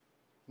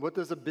What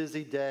does a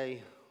busy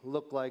day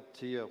look like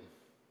to you?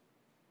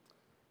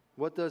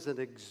 What does an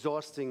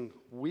exhausting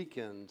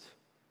weekend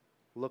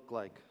look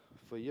like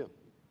for you?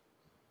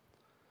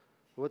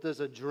 What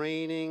does a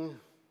draining,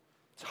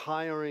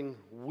 tiring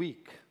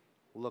week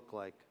look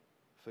like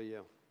for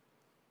you?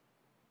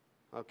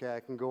 Okay, I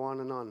can go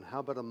on and on. How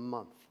about a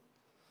month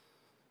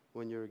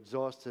when you're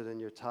exhausted and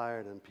you're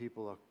tired and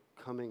people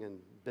are coming and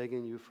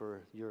begging you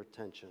for your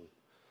attention?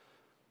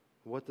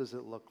 What does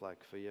it look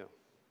like for you?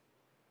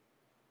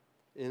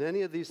 In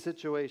any of these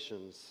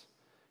situations,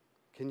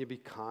 can you be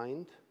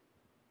kind?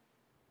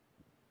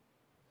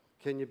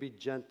 Can you be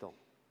gentle?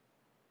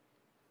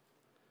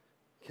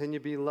 Can you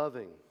be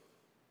loving?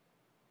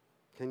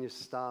 Can you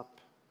stop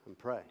and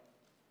pray?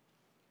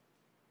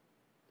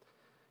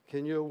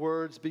 Can your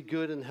words be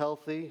good and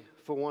healthy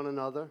for one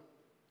another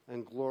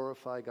and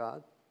glorify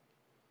God?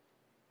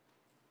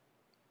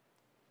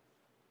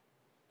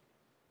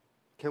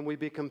 Can we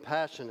be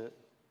compassionate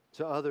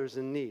to others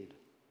in need?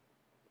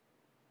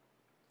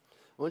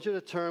 I want you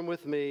to turn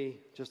with me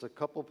just a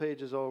couple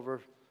pages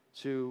over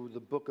to the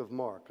book of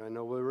Mark. I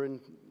know we're in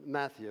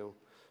Matthew,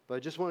 but I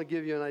just want to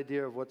give you an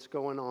idea of what's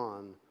going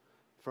on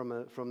from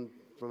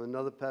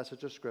another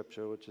passage of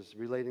Scripture, which is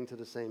relating to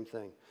the same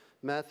thing.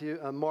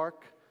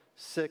 Mark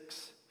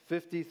 6,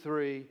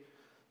 53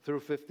 through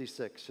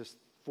 56, just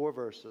 4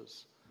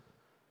 verses.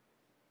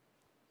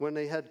 When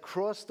they had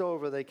crossed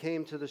over, they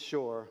came to the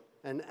shore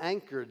and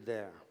anchored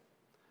there.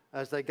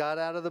 As they got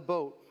out of the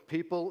boat,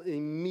 people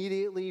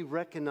immediately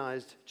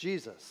recognized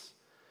Jesus.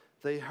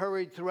 They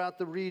hurried throughout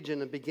the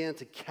region and began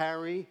to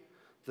carry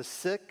the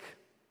sick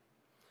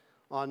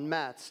on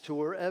mats to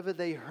wherever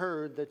they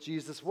heard that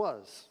Jesus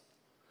was.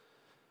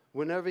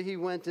 Whenever he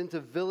went into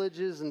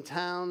villages and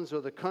towns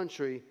or the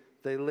country,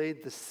 they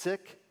laid the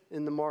sick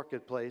in the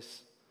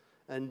marketplace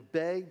and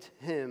begged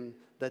him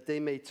that they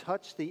may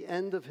touch the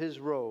end of his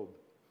robe.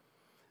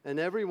 And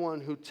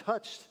everyone who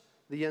touched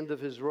the end of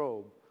his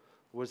robe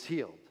was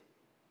healed.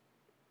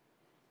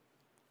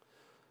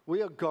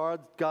 We are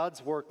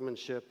God's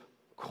workmanship,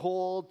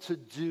 called to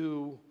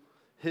do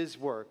his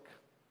work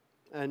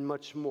and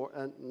much more,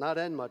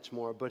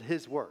 but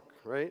his work,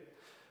 right?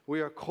 We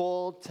are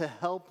called to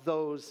help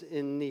those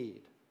in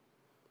need.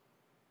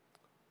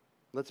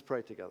 Let's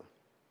pray together.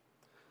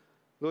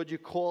 Lord, you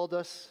called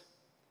us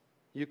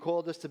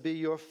to be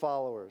your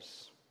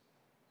followers,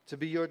 to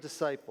be your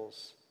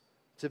disciples,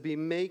 to be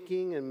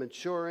making and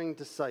maturing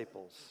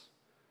disciples.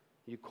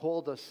 You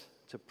called us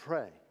to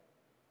pray.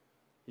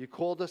 You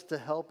called us to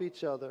help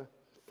each other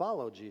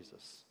follow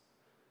Jesus.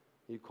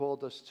 You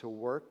called us to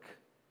work.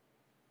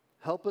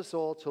 Help us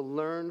all to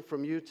learn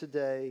from you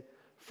today,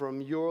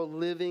 from your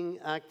living,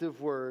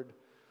 active word.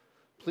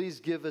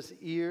 Please give us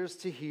ears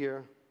to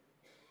hear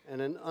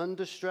and an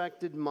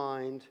undistracted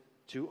mind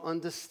to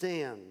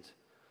understand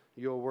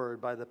your word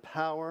by the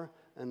power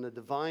and the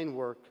divine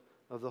work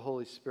of the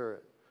Holy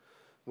Spirit.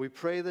 We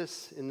pray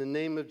this in the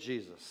name of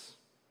Jesus.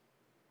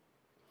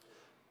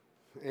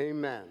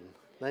 Amen.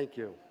 Thank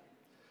you.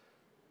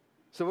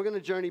 So we're going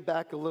to journey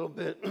back a little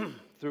bit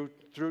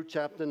through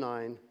chapter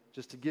 9,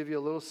 just to give you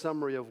a little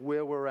summary of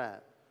where we're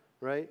at,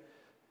 right?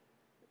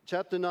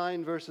 Chapter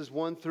 9, verses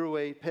 1 through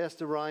 8,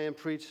 Pastor Ryan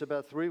preached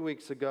about 3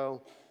 weeks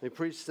ago. He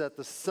preached that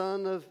the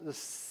Son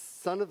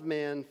of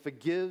Man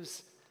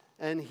forgives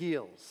and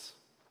heals.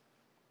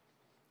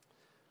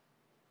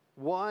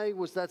 Why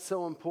was that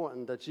so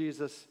important, that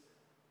Jesus,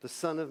 the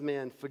Son of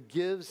Man,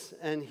 forgives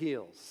and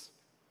heals?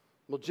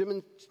 Well,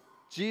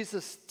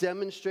 Jesus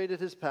demonstrated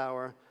his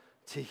power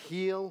to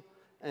heal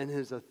and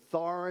his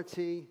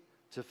authority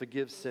to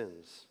forgive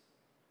sins.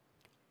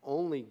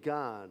 Only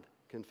God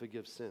can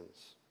forgive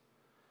sins.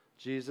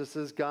 Jesus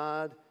is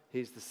God.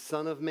 He's the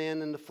Son of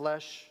Man in the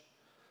flesh.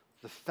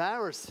 The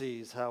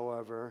Pharisees,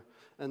 however,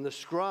 and the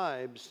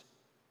scribes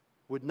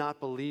would not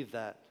believe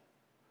that.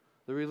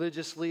 The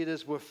religious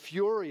leaders were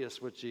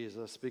furious with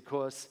Jesus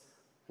because,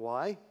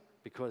 why?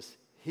 Because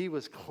he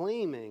was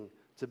claiming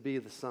to be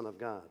the Son of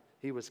God.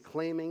 He was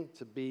claiming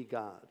to be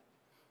God.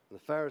 And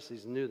the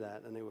Pharisees knew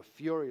that, and they were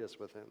furious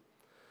with him.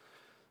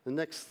 The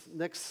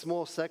next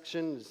small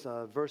section is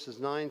verses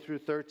 9 through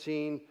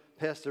 13.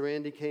 Pastor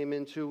Andy came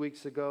in 2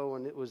 weeks ago,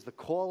 and it was the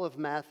call of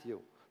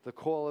Matthew, the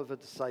call of a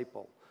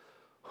disciple.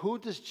 Who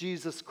does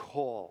Jesus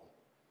call?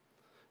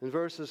 In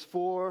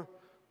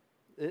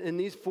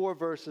these 4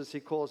 verses,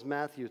 he calls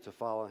Matthew to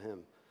follow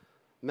him.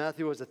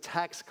 Matthew was a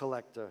tax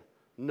collector,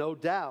 no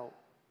doubt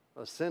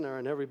a sinner,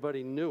 and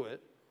everybody knew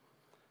it.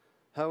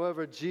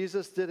 However,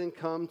 Jesus didn't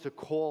come to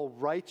call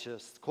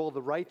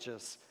the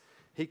righteous.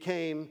 He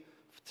came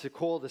to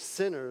call the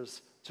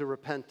sinners to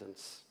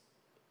repentance.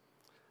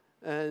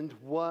 And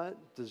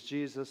what does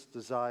Jesus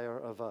desire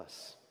of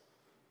us?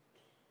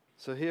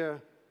 So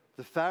here,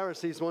 the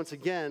Pharisees, once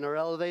again, are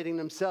elevating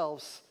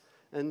themselves,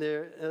 and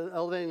they're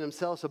elevating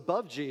themselves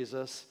above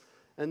Jesus,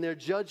 and they're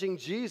judging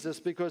Jesus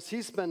because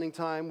he's spending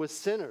time with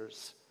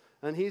sinners,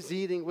 and he's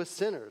eating with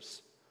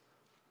sinners.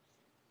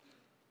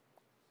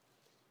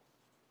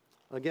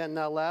 Again,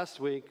 now last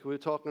week, we were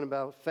talking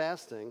about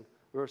fasting,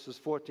 verses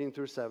 14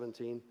 through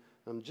 17.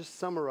 I'm just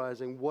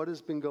summarizing what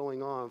has been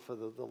going on for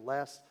the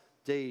last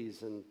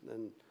days and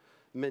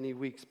many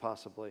weeks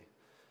possibly.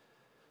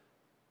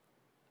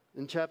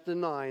 In chapter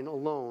 9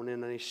 alone,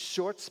 in a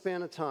short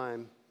span of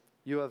time,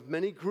 you have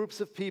many groups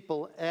of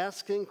people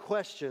asking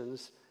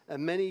questions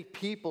and many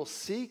people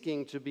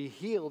seeking to be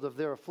healed of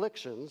their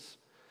afflictions.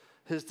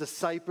 His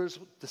disciples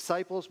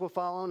were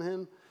following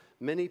him.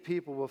 Many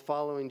people were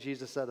following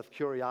Jesus out of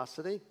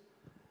curiosity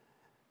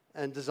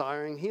and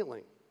desiring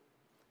healing.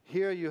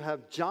 Here you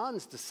have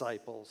John's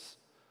disciples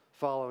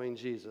following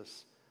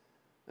Jesus.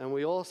 And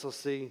we also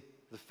see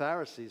the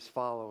Pharisees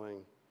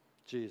following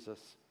Jesus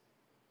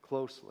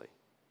closely.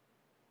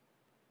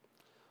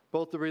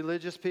 Both the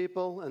religious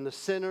people and the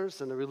sinners,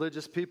 and the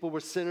religious people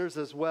were sinners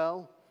as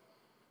well,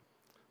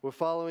 were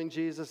following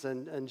Jesus,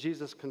 and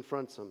Jesus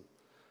confronts them.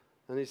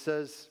 And he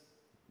says,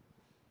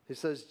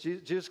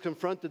 Jesus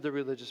confronted the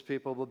religious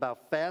people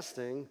about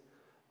fasting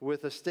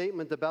with a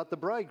statement about the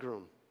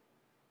bridegroom.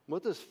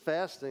 What does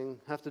fasting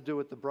have to do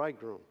with the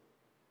bridegroom?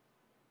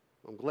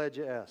 I'm glad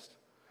you asked.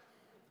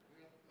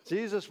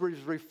 Jesus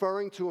was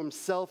referring to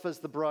himself as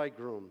the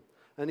bridegroom.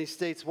 And he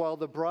states, while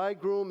the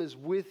bridegroom is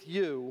with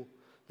you,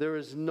 there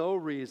is no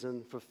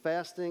reason for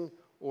fasting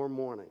or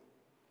mourning.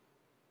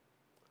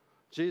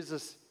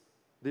 Jesus,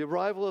 the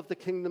arrival of the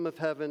kingdom of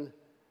heaven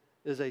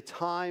is a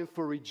time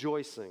for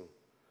rejoicing.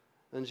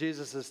 And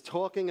Jesus is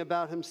talking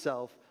about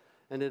himself,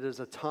 and it is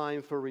a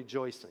time for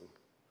rejoicing.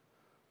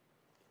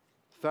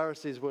 The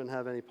Pharisees wouldn't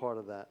have any part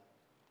of that.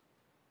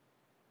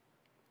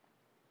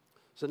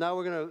 So now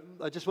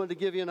I just wanted to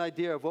give you an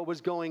idea of what was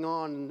going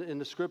on in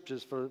the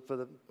scriptures for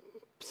the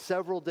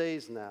several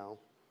days now.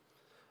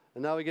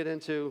 And now we get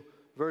into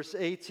verse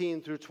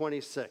 18 through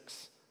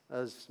 26,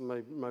 as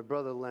my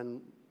brother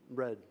Len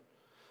read.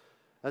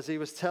 As he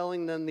was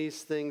telling them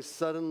these things,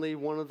 suddenly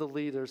one of the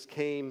leaders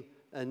came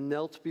and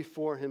knelt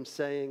before him,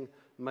 saying,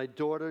 "My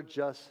daughter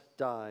just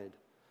died.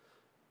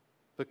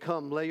 But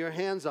come, lay your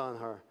hands on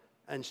her,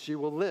 and she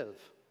will live."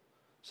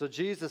 So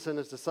Jesus and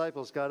his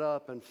disciples got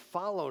up and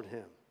followed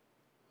him.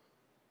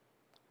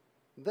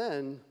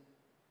 Then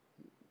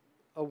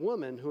a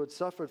woman who had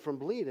suffered from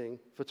bleeding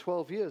for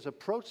 12 years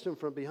approached him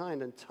from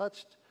behind and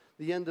touched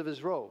the end of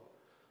his robe.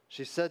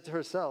 She said to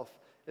herself,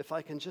 "If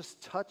I can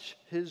just touch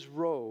his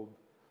robe,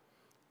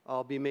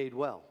 I'll be made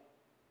well."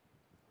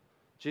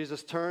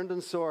 Jesus turned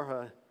and saw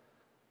her,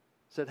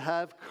 said,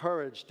 "Have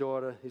courage,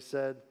 daughter," he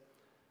said.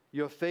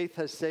 "Your faith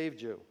has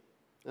saved you."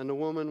 And the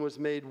woman was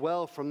made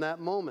well from that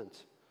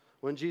moment.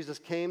 When Jesus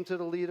came to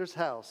the leader's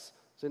house,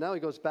 so now he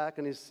goes back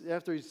and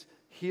after he's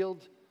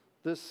healed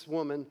this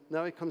woman,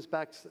 now he comes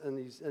back and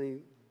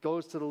he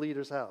goes to the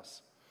leader's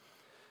house.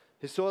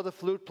 He saw the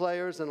flute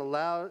players and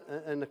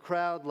the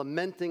crowd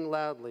lamenting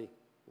loudly.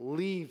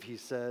 "Leave," he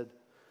said,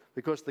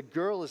 "because the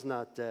girl is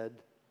not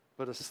dead,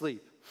 but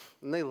asleep."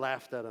 And they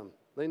laughed at him.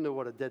 They knew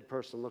what a dead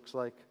person looks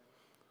like.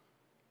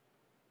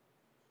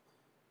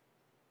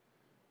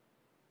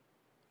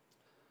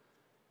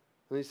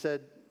 And he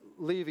said,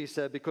 "Leave," he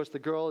said, "because the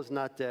girl is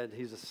not dead,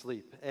 he's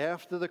asleep."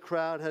 After the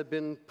crowd had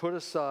been put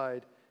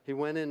aside, he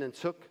went in and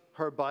took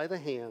her by the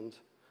hand,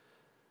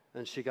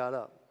 and she got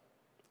up.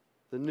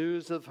 The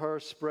news of her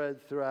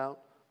spread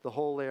throughout the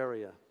whole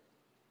area.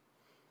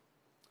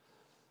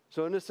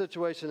 So in this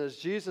situation, as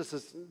Jesus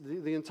is,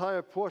 the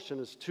entire portion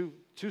is two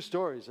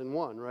stories in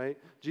one, right?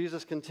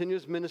 Jesus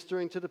continues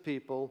ministering to the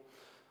people,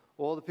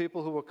 all the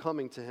people who were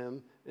coming to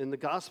him. In the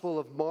Gospel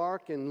of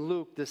Mark and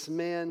Luke, this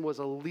man was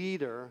a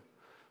leader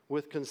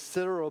with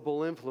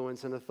considerable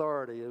influence and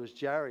authority. It was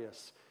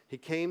Jairus. He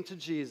came to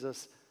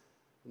Jesus.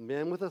 A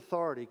man with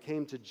authority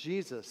came to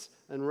Jesus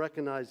and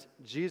recognized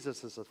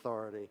Jesus'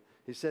 authority.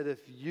 He said,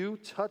 "If you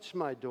touch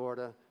my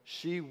daughter,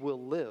 she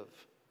will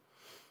live."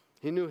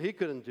 He knew he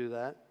couldn't do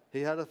that. He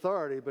had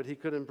authority, but he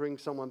couldn't bring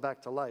someone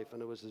back to life,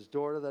 and it was his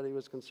daughter that he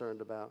was concerned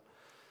about.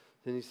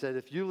 And he said,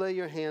 "If you lay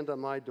your hand on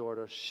my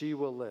daughter, she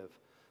will live."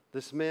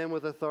 This man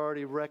with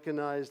authority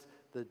recognized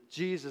that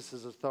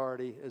Jesus'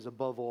 authority is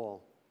above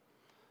all.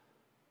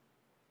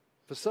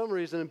 For some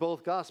reason, in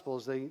both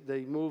Gospels,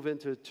 they move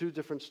into two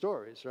different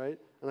stories, right?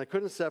 And I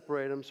couldn't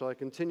separate them, so I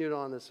continued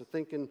on this,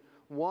 thinking,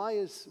 why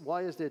is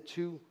there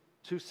two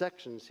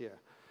sections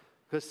here?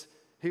 Because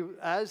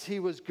as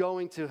he was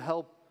going to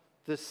help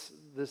this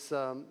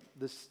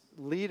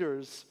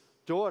leader's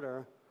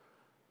daughter,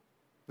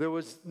 there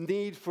was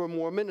need for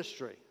more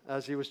ministry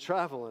as he was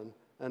traveling,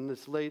 and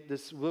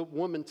this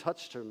woman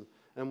touched him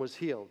and was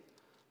healed.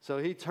 So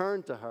he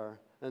turned to her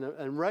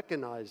and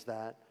recognized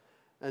that,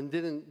 and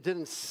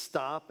didn't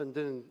stop and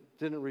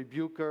didn't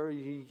rebuke her.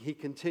 He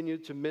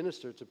continued to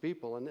minister to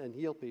people and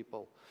heal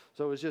people.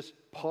 So it was just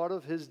part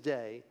of his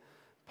day,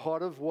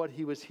 part of what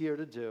he was here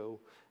to do,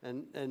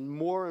 and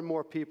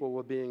more people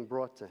were being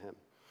brought to him.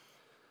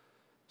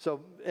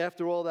 So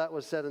after all that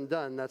was said and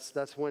done,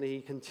 that's when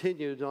he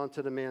continued on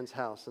to the man's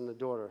house and the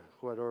daughter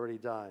who had already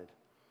died.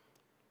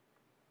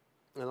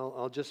 And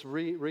I'll just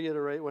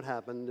reiterate what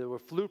happened. There were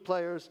flute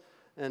players,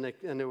 and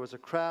there was a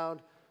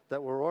crowd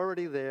that were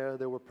already there.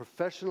 There were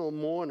professional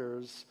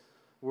mourners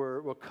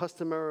were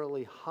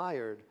customarily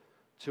hired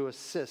to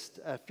assist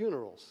at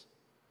funerals,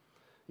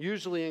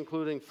 usually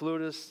including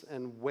flutists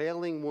and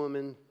wailing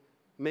women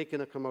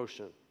making a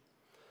commotion.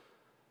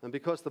 And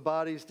because the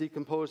body's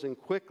decomposing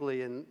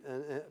quickly and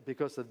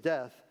because of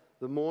death,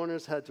 the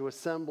mourners had to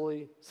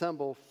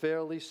assemble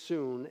fairly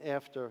soon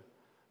after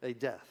a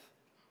death.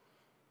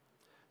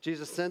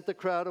 Jesus sent the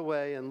crowd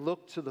away and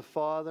looked to the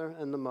father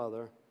and the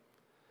mother,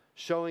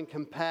 showing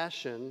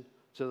compassion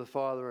to the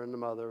father and the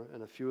mother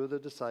and a few of the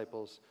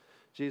disciples.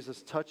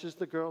 Jesus touches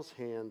the girl's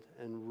hand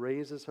and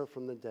raises her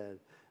from the dead,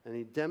 and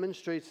he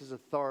demonstrates his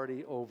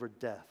authority over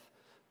death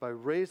by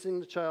raising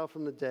the child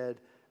from the dead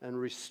and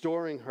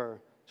restoring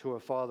her to her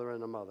father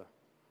and her mother.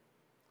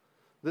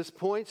 This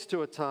points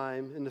to a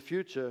time in the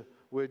future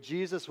where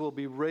Jesus will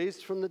be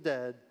raised from the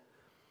dead,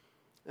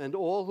 and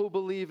all who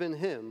believe in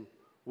him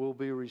will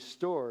be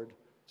restored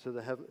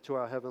to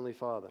our Heavenly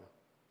Father.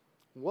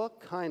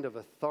 What kind of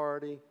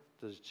authority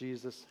does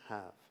Jesus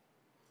have?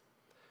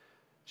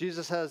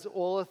 Jesus has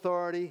all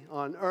authority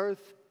on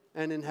earth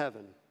and in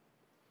heaven.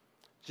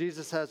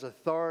 Jesus has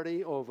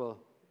authority over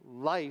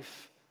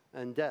life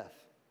and death.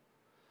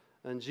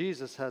 And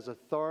Jesus has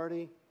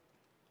authority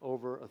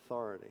over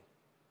authority.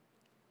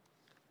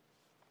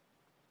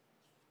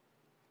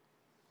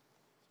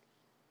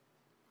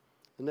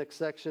 The next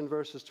section,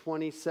 verses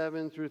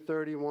 27 through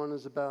 31,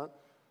 is about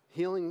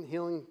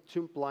healing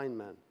two blind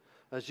men.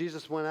 As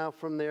Jesus went out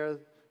from there,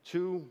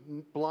 two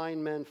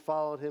blind men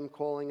followed him,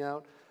 calling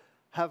out,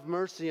 "Have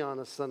mercy on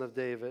us, Son of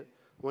David."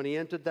 When he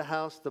entered the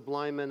house, the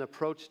blind men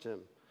approached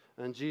him,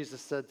 and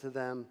Jesus said to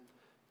them,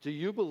 "Do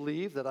you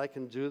believe that I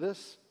can do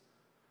this?"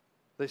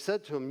 They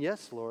said to him,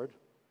 "Yes, Lord."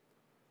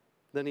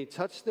 Then he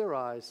touched their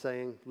eyes,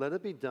 saying, "Let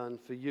it be done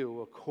for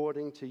you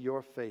according to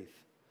your faith."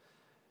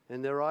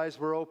 And their eyes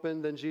were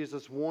opened, and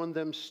Jesus warned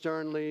them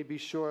sternly, "Be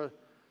sure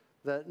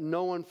that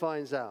no one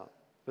finds out."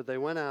 But they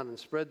went out and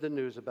spread the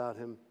news about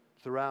him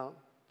throughout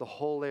the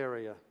whole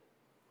area.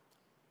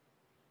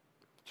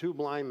 Two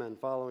blind men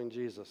following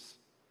Jesus,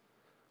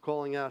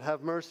 calling out,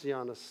 "Have mercy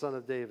on us, Son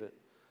of David."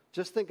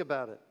 Just think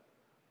about it.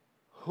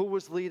 Who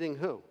was leading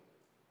who?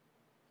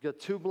 You got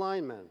two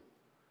blind men.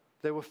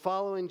 They were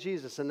following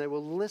Jesus, and they were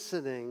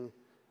listening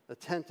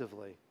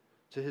attentively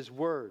to his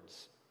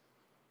words.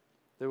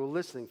 They were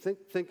listening.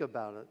 Think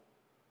about it.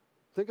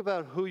 Think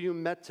about who you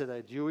met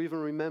today. Do you even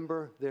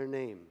remember their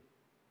name?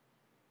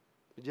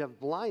 Did you have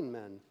blind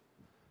men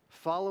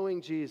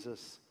following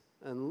Jesus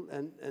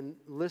and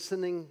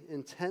listening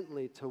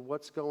intently to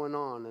what's going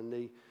on? And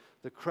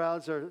the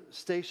crowds are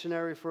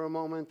stationary for a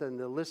moment, and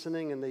they're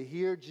listening, and they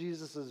hear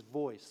Jesus'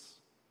 voice.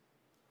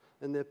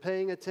 And they're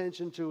paying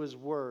attention to his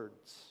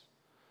words,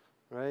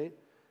 right?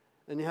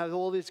 And you have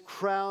all these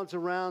crowds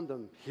around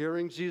them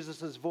hearing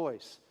Jesus'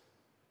 voice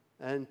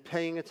and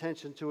paying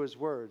attention to his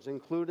words,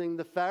 including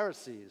the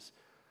Pharisees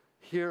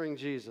hearing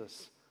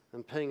Jesus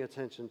and paying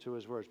attention to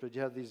his words. But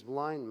you have these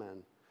blind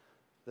men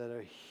that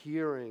are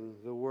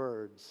hearing the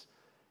words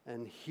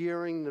and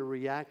hearing the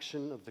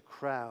reaction of the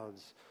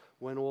crowds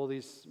when all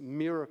these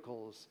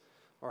miracles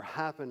are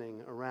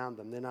happening around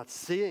them. They're not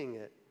seeing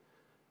it,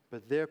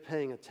 but they're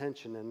paying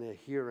attention and they're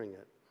hearing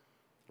it,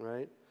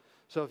 right?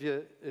 So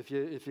if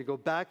you go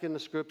back in the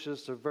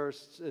scriptures to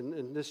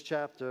in this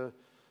chapter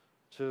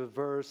to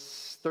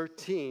verse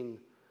 13,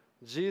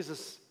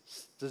 Jesus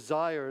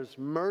desires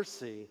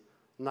mercy,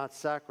 not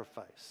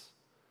sacrifice.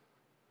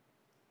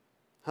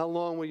 How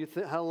long do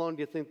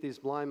you think these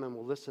blind men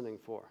were listening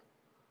for?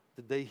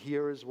 Did they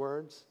hear his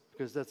words?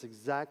 Because that's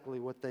exactly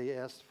what they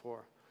asked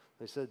for.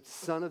 They said,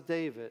 "Son of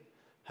David,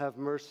 have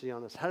mercy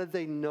on us." How did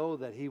they know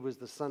that he was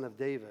the Son of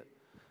David?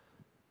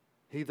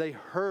 They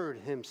heard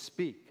him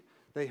speak.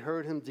 They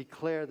heard him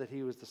declare that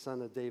he was the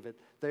Son of David.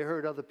 They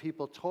heard other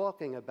people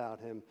talking about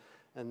him,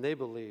 and they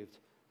believed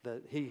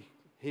that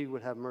he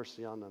would have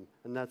mercy on them.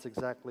 And that's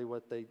exactly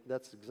what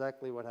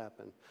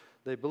happened.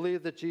 They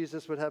believed that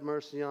Jesus would have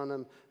mercy on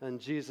them, and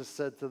Jesus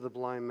said to the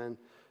blind men,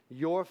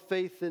 "Your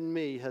faith in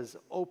me has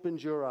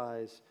opened your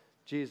eyes."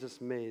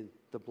 Jesus made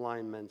the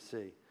blind men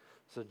see.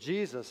 So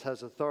Jesus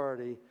has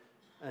authority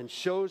and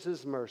shows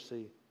his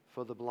mercy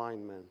for the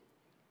blind men.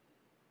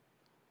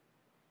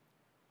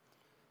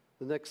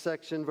 The next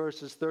section,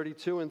 verses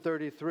 32 and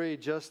 33,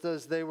 just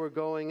as they were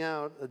going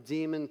out, a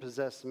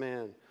demon-possessed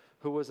man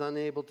who was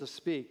unable to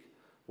speak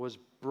was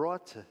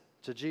brought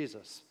to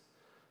Jesus.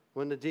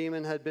 When the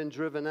demon had been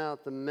driven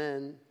out, the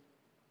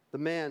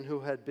man who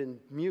had been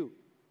mute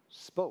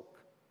spoke.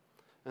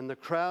 And the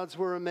crowds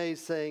were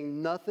amazed,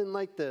 saying, "Nothing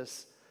like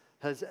this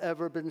has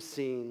ever been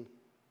seen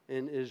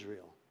in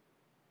Israel."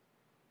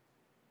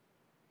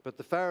 But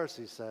the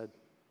Pharisees said,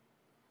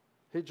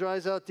 "He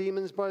drives out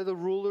demons by the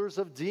rulers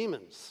of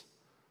demons."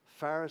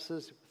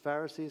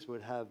 Pharisees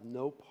would have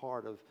no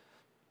part of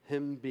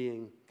him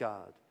being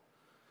God.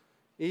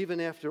 Even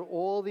after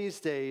all these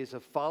days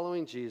of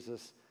following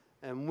Jesus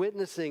and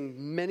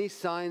witnessing many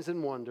signs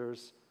and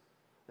wonders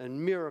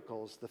and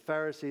miracles, the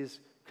Pharisees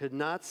could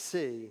not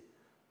see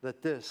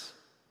that this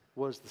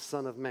was the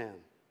Son of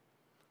Man,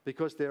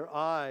 because their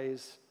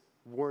eyes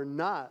were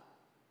not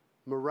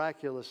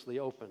miraculously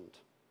opened.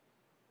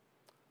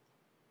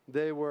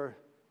 They were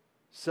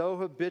so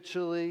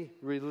habitually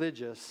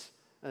religious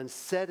and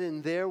set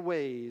in their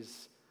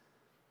ways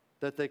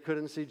that they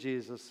couldn't see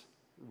Jesus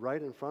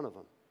right in front of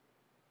them.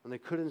 And they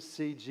couldn't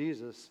see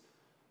Jesus.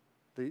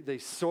 They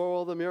saw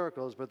all the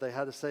miracles, but they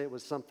had to say it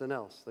was something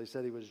else. They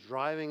said he was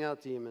driving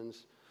out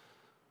demons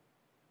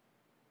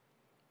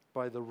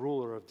by the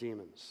ruler of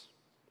demons.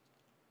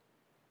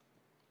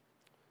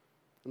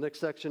 The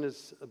next section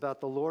is about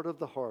the Lord of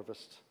the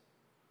harvest,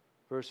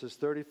 verses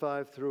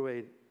 35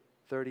 through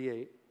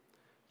 38.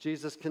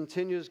 Jesus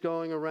continues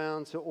going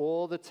around to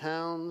all the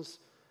towns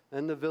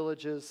and the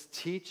villages,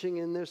 teaching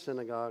in their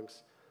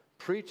synagogues,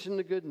 preaching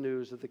the good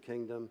news of the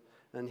kingdom,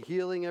 and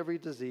healing every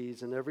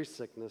disease and every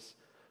sickness.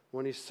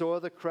 When he saw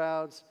the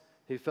crowds,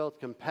 he felt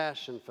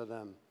compassion for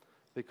them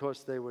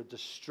because they were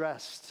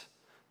distressed,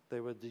 they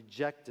were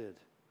dejected,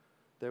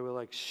 they were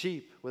like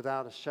sheep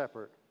without a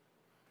shepherd.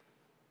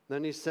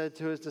 Then he said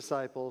to his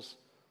disciples,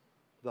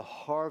 "The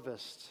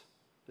harvest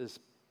is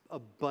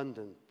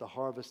abundant, the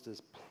harvest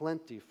is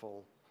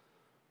plentiful,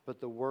 but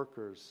the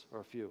workers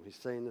are few." He's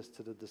saying this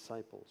to the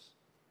disciples.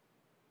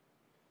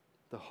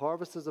 The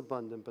harvest is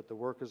abundant, but the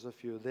workers are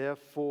few.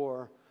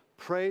 Therefore,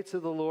 pray to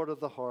the Lord of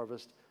the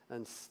harvest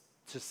and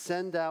to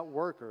send out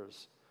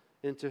workers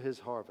into his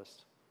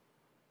harvest.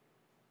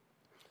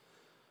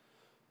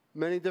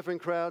 Many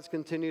different crowds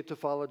continue to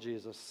follow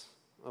Jesus.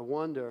 I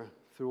wonder,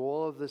 through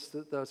all of this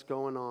that's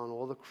going on,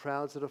 all the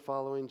crowds that are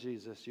following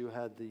Jesus, you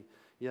had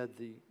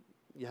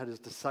his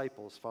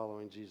disciples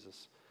following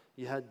Jesus.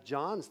 You had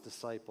John's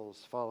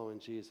disciples following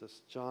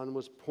Jesus. John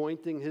was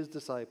pointing his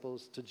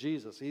disciples to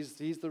Jesus.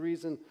 He's the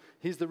reason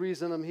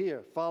I'm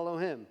here. Follow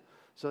him.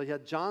 So you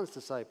had John's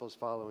disciples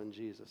following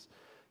Jesus.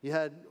 You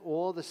had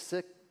all the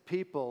sick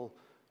people.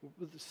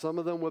 Some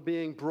of them were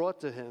being brought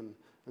to him,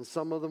 and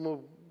some of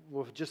them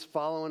were just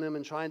following him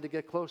and trying to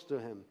get close to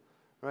him,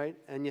 right?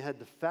 And you had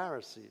the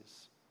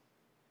Pharisees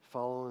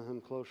following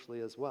him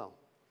closely as well,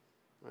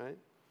 right?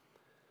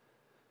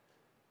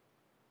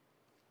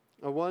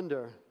 I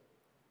wonder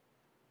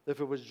if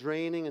it was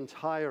draining and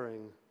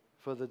tiring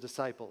for the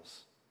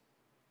disciples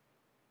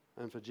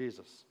and for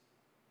Jesus.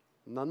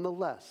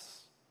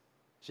 Nonetheless,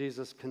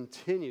 Jesus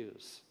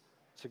continues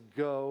to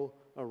go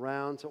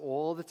around to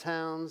all the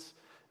towns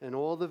and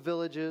all the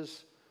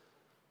villages.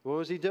 What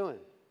was he doing?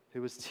 He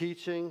was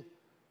teaching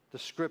the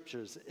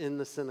scriptures in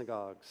the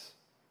synagogues.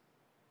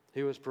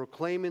 He was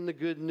proclaiming the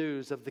good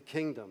news of the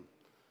kingdom.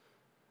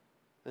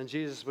 And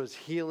Jesus was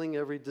healing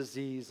every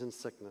disease and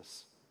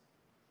sickness.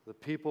 The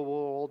people were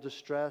all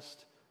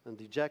distressed and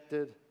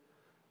dejected,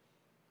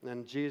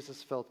 and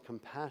Jesus felt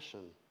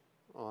compassion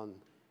on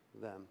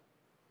them.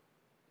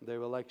 They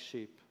were like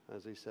sheep,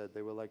 as he said.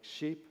 They were like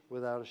sheep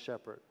without a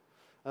shepherd.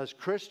 As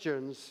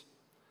Christians,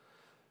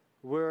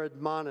 we're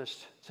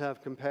admonished to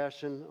have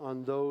compassion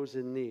on those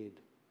in need.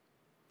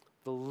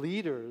 The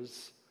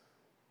leaders,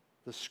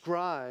 the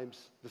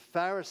scribes, the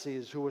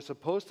Pharisees, who were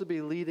supposed to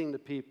be leading the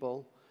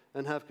people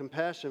and have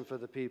compassion for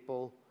the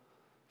people,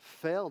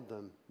 failed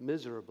them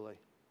miserably.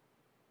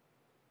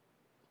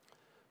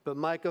 But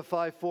Micah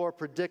 5:4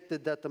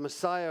 predicted that the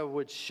Messiah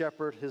would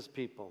shepherd his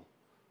people.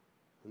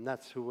 And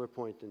that's who we're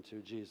pointing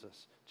to,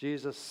 Jesus.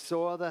 Jesus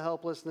saw the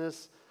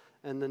helplessness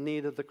and the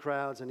need of the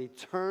crowds, and he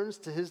turns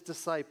to his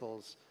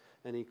disciples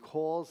and he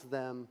calls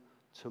them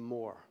to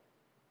more.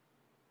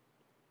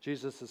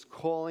 Jesus is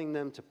calling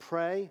them to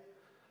pray,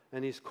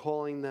 and he's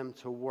calling them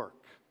to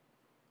work.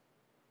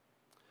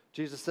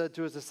 Jesus said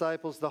to his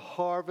disciples, "The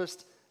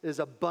harvest is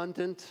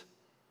abundant,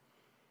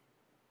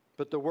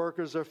 but the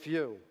workers are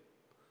few."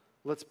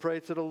 Let's pray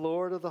to the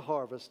Lord of the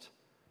harvest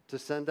to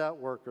send out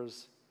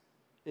workers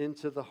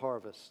into the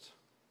harvest.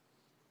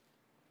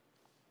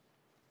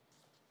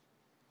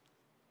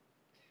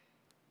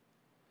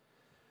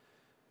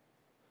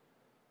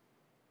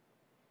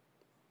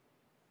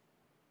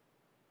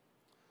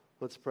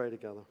 Let's pray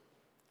together.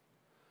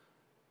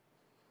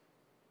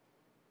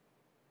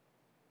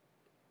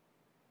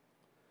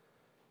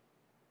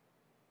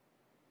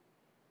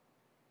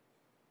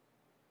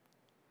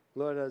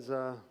 Lord,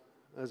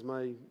 as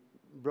my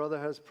brother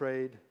has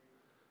prayed,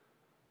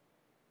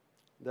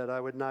 that I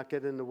would not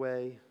get in the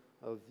way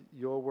of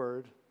your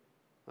word,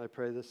 I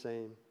pray the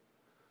same.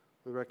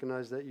 We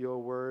recognize that your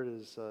word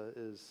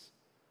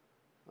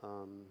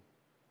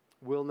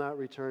will not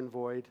return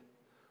void.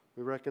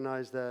 We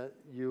recognize that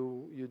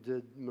you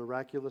did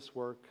miraculous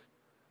work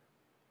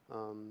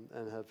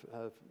and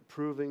have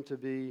proving to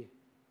be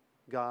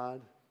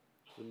God,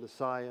 the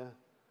Messiah,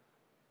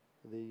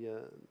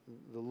 the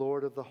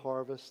Lord of the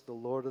harvest, the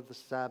Lord of the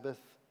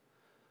Sabbath.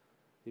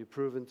 You've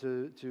proven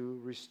to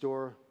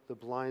restore the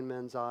blind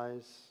man's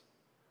eyes.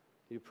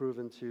 You've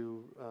proven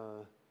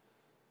to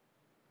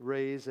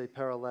raise a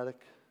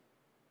paralytic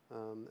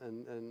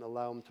and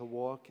allow him to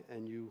walk,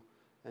 and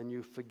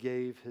you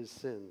forgave his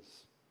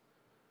sins.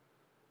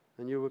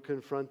 And you were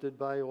confronted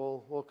by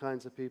all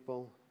kinds of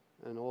people,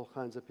 and all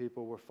kinds of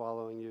people were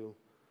following you.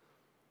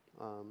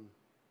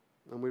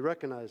 And we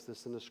recognize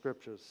this in the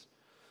scriptures.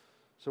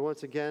 So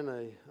once again,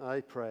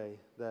 I pray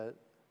that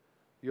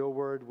your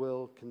word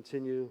will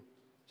continue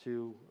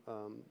to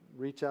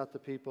reach out to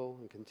people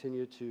and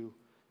continue to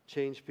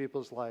change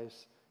people's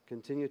lives,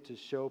 continue to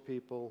show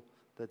people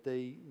that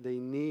they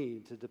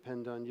need to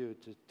depend on you,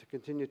 to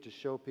continue to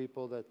show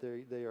people that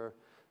they are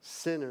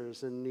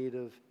sinners in need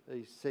of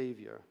a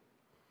Savior.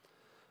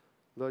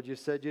 Lord, you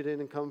said you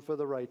didn't come for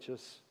the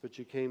righteous, but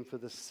you came for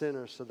the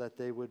sinner so that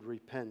they would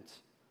repent.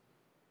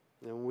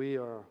 And we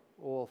are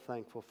all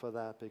thankful for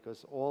that,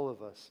 because all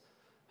of us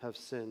have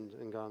sinned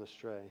and gone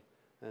astray.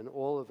 And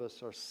all of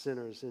us are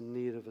sinners in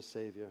need of a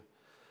Savior.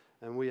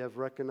 And we have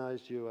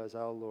recognized you as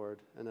our Lord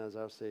and as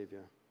our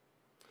Savior.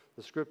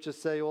 The scriptures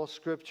say all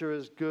scripture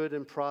is good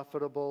and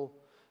profitable.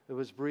 It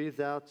was breathed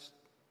out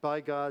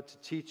by God to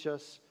teach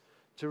us,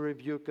 to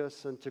rebuke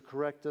us, and to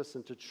correct us,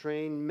 and to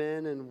train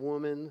men and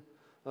women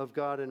of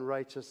God in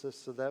righteousness,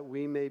 so that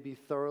we may be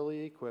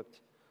thoroughly equipped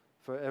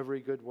for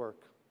every good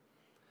work.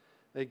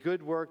 A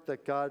good work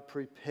that God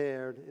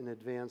prepared in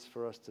advance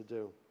for us to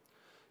do.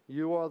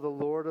 You are the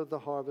Lord of the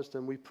harvest,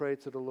 and we pray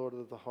to the Lord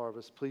of the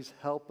harvest, please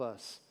help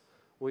us.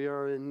 We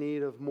are in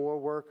need of more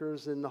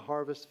workers in the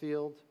harvest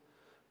field.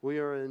 We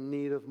are in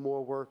need of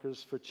more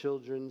workers for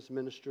children's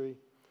ministry.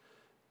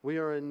 We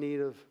are in need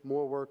of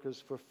more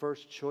workers for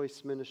First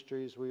Choice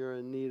Ministries. We are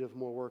in need of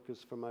more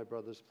workers for My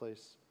Brother's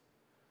Place.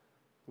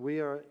 We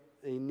are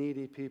a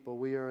needy people.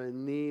 We are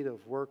in need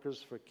of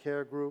workers for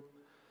Care Group.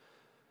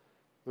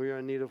 We are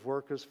in need of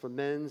workers for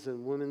men's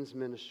and women's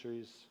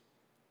ministries.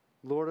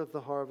 Lord of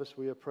the harvest,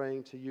 we are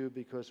praying to you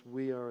because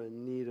we are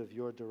in need of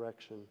your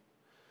direction.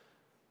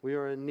 We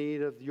are in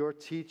need of your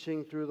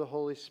teaching through the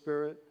Holy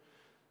Spirit.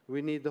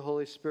 We need the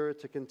Holy Spirit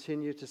to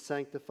continue to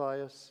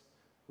sanctify us.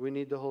 We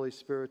need the Holy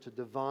Spirit to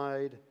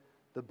divide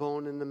the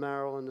bone and the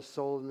marrow and the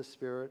soul and the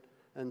spirit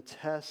and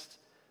test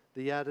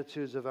the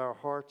attitudes of our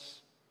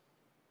hearts.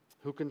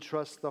 Who can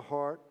trust the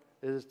heart?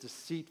 It is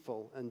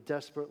deceitful and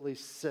desperately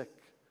sick.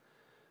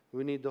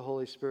 We need the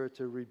Holy Spirit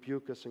to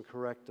rebuke us and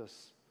correct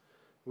us.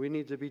 We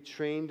need to be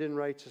trained in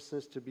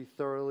righteousness to be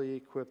thoroughly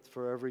equipped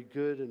for every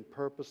good and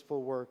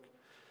purposeful work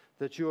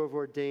that you have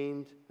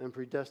ordained and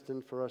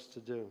predestined for us to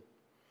do.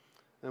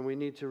 And we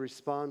need to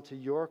respond to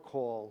your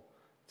call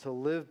to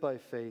live by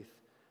faith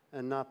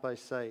and not by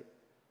sight,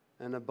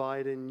 and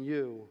abide in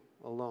you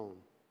alone.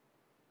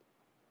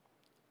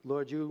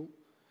 Lord,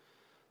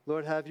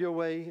 have your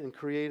way and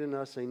create in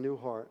us a new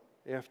heart,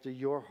 after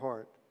your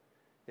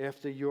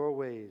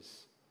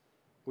ways.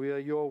 We are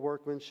your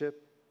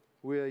workmanship.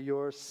 We are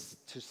yours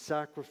to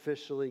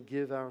sacrificially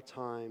give our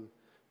time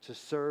to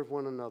serve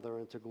one another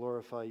and to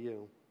glorify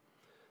you.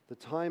 The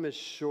time is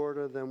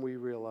shorter than we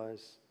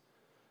realize.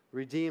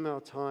 Redeem our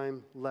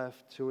time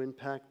left to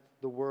impact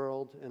the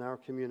world and our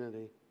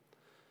community.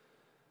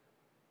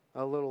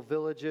 Our little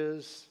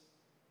villages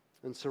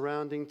and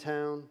surrounding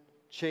town,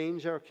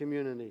 change our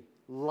community.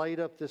 Light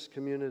up this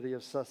community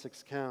of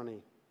Sussex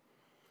County.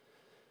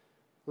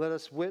 Let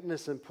us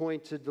witness and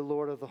point to the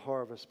Lord of the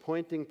harvest,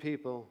 pointing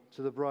people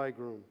to the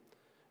bridegroom,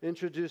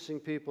 introducing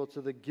people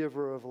to the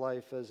giver of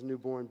life as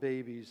newborn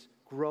babies,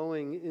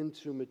 growing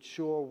into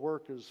mature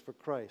workers for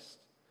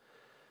Christ,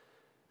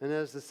 and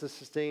as the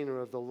sustainer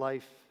of the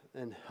life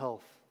and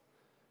health,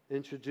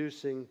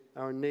 introducing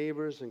our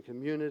neighbors and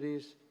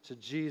communities to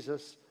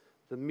Jesus,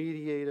 the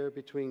mediator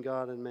between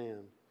God and man.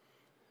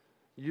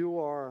 You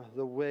are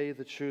the way,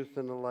 the truth,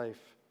 and the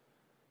life.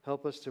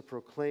 Help us to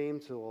proclaim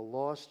to a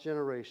lost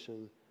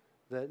generation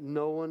that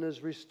no one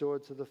is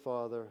restored to the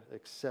Father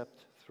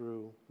except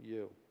through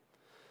you.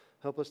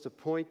 Help us to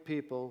point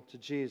people to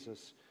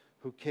Jesus,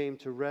 who came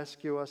to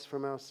rescue us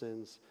from our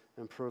sins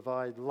and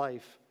provide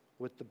life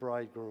with the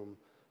bridegroom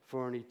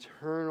for an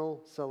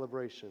eternal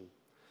celebration.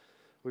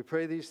 We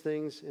pray these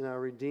things in our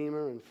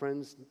Redeemer and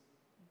friend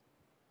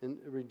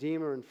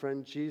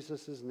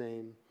Jesus'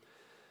 name,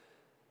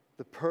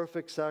 the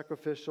perfect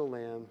sacrificial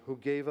lamb who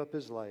gave up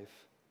his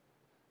life.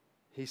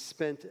 He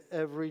spent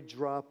every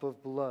drop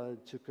of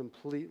blood to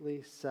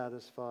completely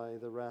satisfy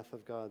the wrath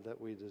of God that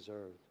we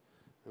deserved.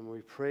 And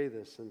we pray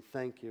this and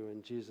thank you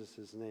in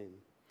Jesus' name.